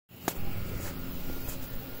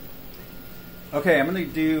Okay, I'm going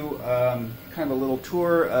to do kind of a little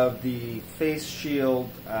tour of the face shield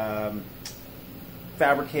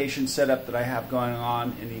fabrication setup that I have going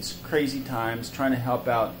on in these crazy times, trying to help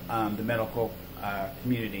out the medical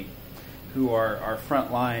community, who are our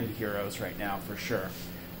frontline heroes right now for sure,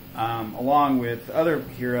 along with other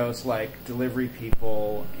heroes like delivery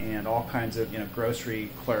people and all kinds of grocery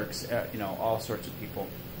clerks, all sorts of people.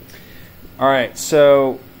 All right,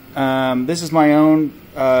 so this is my own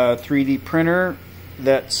 3D printer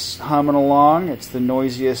that's humming along. It's the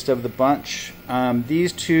noisiest of the bunch.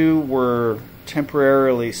 These two were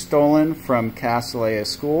temporarily stolen from Castellea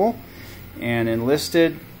School and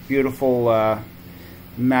enlisted. Beautiful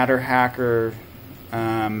matter hacker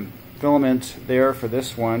filament there for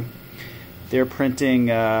this one. They're printing,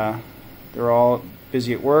 they're all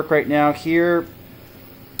busy at work right now. Here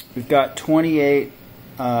we've got 28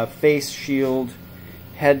 face shield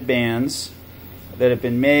headbands that have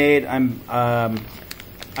been made. I'm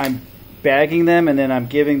bagging them, and then I'm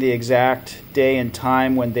giving the exact day and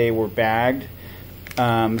time when they were bagged,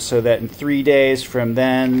 so that in 3 days from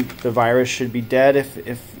then the virus should be dead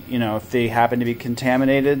if they happen to be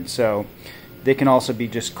contaminated. So they can also be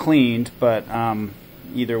just cleaned, but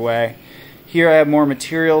either way. Here I have more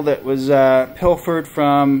material that was pilfered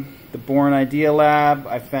from the Born Idea Lab.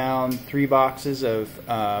 I found 3 boxes of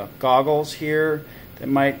goggles here that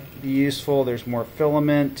might be useful. There's more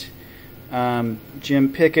filament.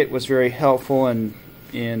 Jim Pickett was very helpful in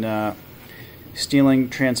stealing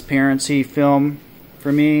transparency film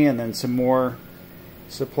for me, and then some more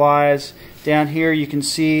supplies. Down here you can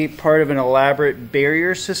see part of an elaborate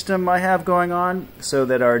barrier system I have going on so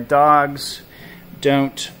that our dogs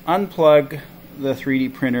don't unplug the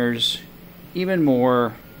 3D printers even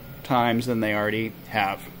more times than they already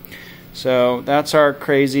have. So that's our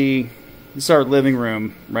crazy, this is our living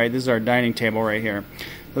room, right? This is our dining table right here.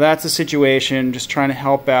 So that's the situation, just trying to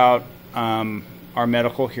help out our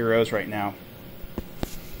medical heroes right now.